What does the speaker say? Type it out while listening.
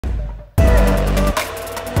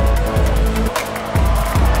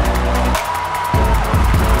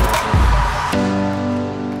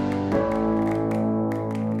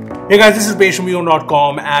Hey guys, this is Beebom from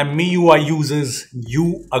MIUI.com and MIUI users,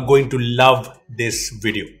 you are going to love this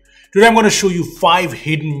video. Today I'm going to show you 5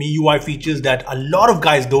 hidden MIUI features that a lot of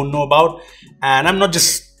guys don't know about, and I'm not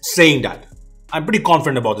just saying that. I'm pretty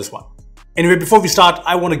confident about this one. Anyway, before we start,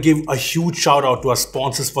 I want to give a huge shout out to our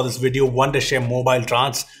sponsors for this video, Wondershare Mobile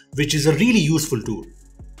Trans, which is a really useful tool.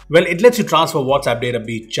 Well, it lets you transfer WhatsApp data,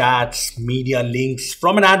 be it chats, media, links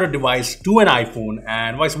from an Android device to an iPhone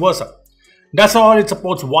and vice versa. That's all. It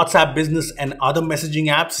supports WhatsApp Business and other messaging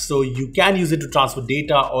apps, so you can use it to transfer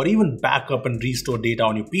data or even back up and restore data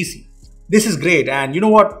on your PC. This is great, and you know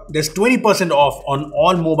what? There's 20% off on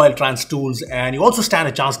all mobile trans tools, and you also stand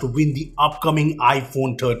a chance to win the upcoming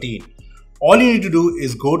iPhone 13. All you need to do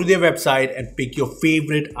is go to their website and pick your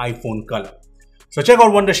favorite iPhone color. So check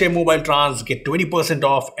out Wondershare Mobile Trans, get 20%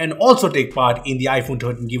 off, and also take part in the iPhone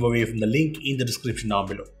 13 giveaway from the link in the description down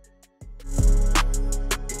below.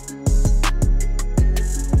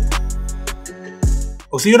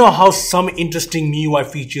 So you know how some interesting MIUI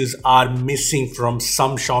features are missing from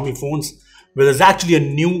some Xiaomi phones? Well, there's actually a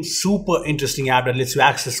new super interesting app that lets you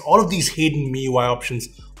access all of these hidden MIUI options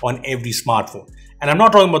on every smartphone. And I'm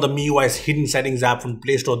not talking about the MIUI's hidden settings app from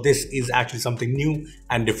Play Store. This is actually something new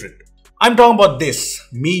and different. I'm talking about this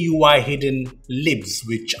MIUI hidden Libs,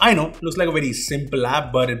 which I know looks like a very simple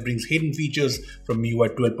app, but it brings hidden features from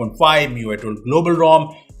MIUI 12.5, MIUI 12 Global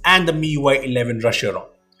ROM, and the MIUI 11 Russia ROM.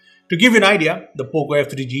 To give you an idea, the POCO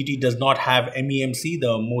F3 GT does not have MEMC,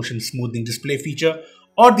 the motion smoothing display feature,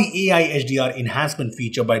 or the AI HDR enhancement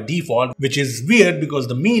feature by default, which is weird because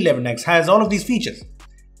the Mi 11X has all of these features.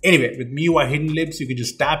 Anyway, with MIUI hidden Libs, you can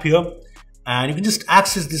just tap here and you can just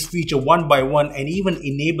access this feature one by one and even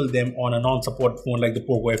enable them on a non-support phone like the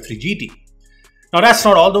POCO F3 GT. Now that's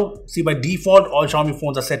not all though. See, by default, all Xiaomi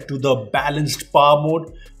phones are set to the balanced power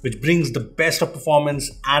mode, which brings the best of performance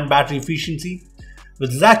and battery efficiency.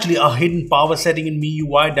 There's actually a hidden power setting in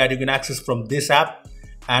MIUI that you can access from this app,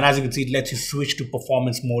 and as you can see, it lets you switch to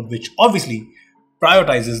performance mode, which obviously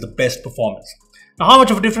prioritizes the best performance. Now, how much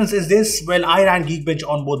of a difference is this? Well, I ran Geekbench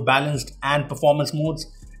on both balanced and performance modes,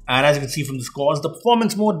 and as you can see from the scores, the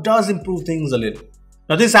performance mode does improve things a little.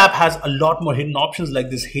 Now, this app has a lot more hidden options like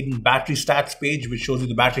this hidden battery stats page, which shows you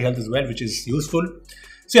the battery health as well, which is useful.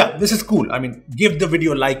 So yeah, this is cool. I mean, give the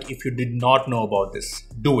video a like if you did not know about this.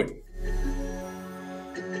 Do it.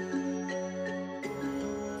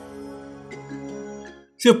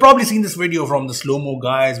 So you've probably seen this video from the slow-mo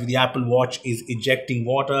guys with the Apple Watch is ejecting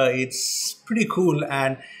water. It's pretty cool,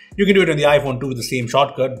 and you can do it on the iPhone too with the same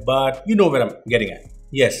shortcut, but you know where I'm getting at.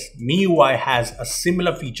 Yes, MIUI has a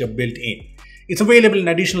similar feature built in. It's available in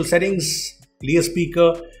additional settings, clear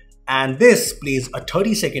speaker, and this plays a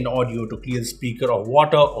 30-second audio to clear the speaker of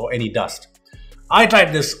water or any dust. I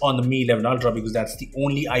tried this on the Mi 11 Ultra because that's the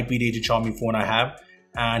only IP-rated Xiaomi phone I have.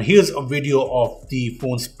 And here's a video of the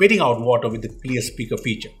phone spitting out water with the clear speaker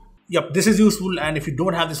feature. Yep, this is useful, and if you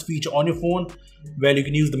don't have this feature on your phone, well, you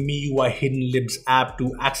can use the MIUI Hidden Libs app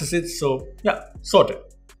to access it. So yeah, sorted.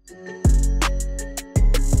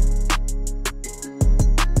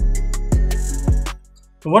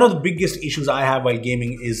 One of the biggest issues I have while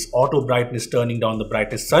gaming is auto brightness turning down the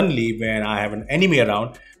brightness suddenly when I have an enemy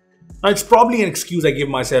around. Now, it's probably an excuse I give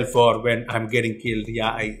myself for when I'm getting killed. Yeah,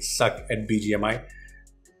 I suck at BGMI.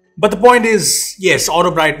 But the point is, yes,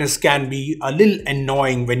 auto brightness can be a little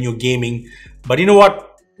annoying when you're gaming, but you know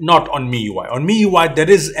what? Not on MIUI. On MIUI, there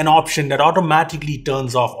is an option that automatically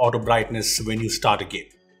turns off auto brightness when you start a game.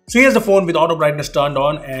 So here's the phone with auto brightness turned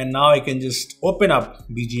on, and now I can just open up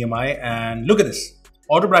BGMI and look at this.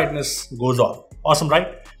 Auto brightness goes off. Awesome,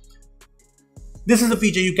 right? This is a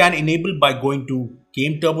feature you can enable by going to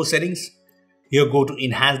Game Turbo settings. Here, go to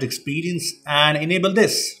Enhanced Experience and enable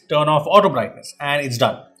this. Turn off auto brightness, and it's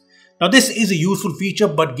done. Now, this is a useful feature,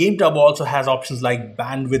 but Game Turbo also has options like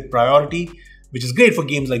bandwidth priority, which is great for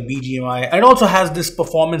games like BGMI, and it also has this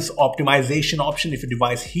performance optimization option if your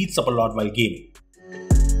device heats up a lot while gaming.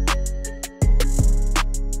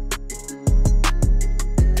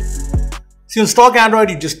 See, on stock Android,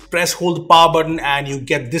 you just hold the power button and you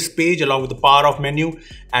get this page along with the power off menu.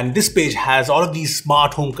 And this page has all of these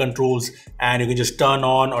smart home controls, and you can just turn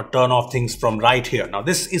on or turn off things from right here. Now,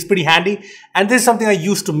 this is pretty handy, and this is something I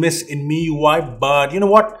used to miss in MIUI, but you know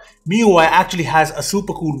what? MIUI actually has a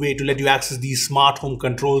super cool way to let you access these smart home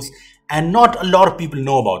controls, and not a lot of people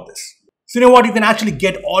know about this. So you know what? You can actually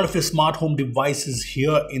get all of your smart home devices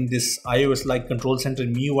here in this iOS-like control center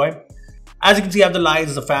in MIUI. As you can see, I have the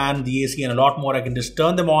lights, the fan, the AC, and a lot more. I can just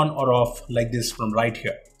turn them on or off like this from right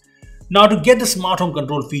here. Now, to get the smart home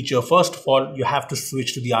control feature, first of all, you have to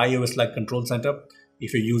switch to the iOS-like control center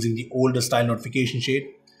if you're using the older style notification shade.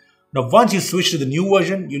 Now, once you switch to the new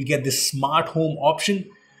version, you'll get this smart home option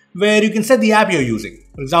where you can set the app you're using.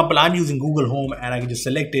 For example, I'm using Google Home and I can just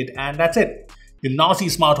select it and that's it. You'll now see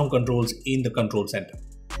smart home controls in the control center.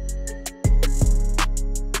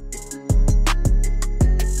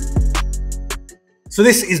 So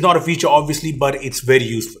this is not a feature obviously, but it's very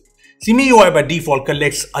useful. See, MIUI by default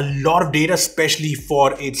collects a lot of data, especially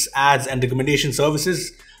for its ads and recommendation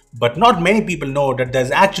services. But not many people know that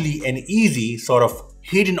there's actually an easy sort of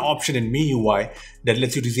hidden option in MIUI that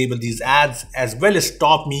lets you disable these ads as well as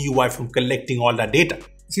stop MIUI from collecting all that data.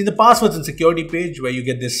 See, in the passwords and security page where you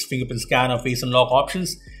get this fingerprint scan or face unlock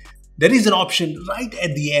options, there is an option right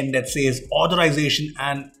at the end that says authorization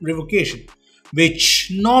and revocation,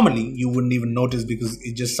 which normally you wouldn't even notice because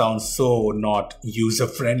it just sounds so not user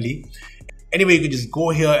friendly. Anyway, you can just go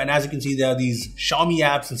here and as you can see, there are these Xiaomi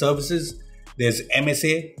apps and services. There's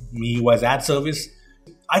MSA, MIUI's ad service.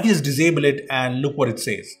 I can just disable it and look what it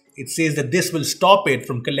says. It says that this will stop it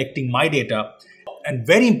from collecting my data. And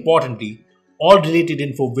very importantly, all related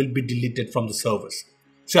info will be deleted from the servers.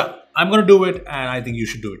 So yeah, I'm going to do it and I think you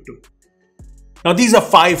should do it too. Now, these are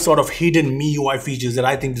 5 sort of hidden MIUI features that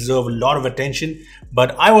I think deserve a lot of attention,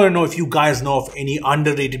 but I want to know if you guys know of any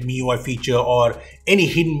underrated MIUI feature or any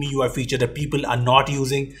hidden MIUI feature that people are not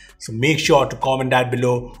using. So make sure to comment that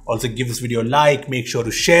below. Also give this video a like, make sure to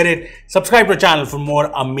share it, subscribe to the channel for more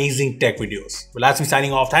amazing tech videos. Well, that's me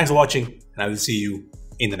signing off. Thanks for watching and I will see you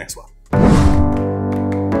in the next one.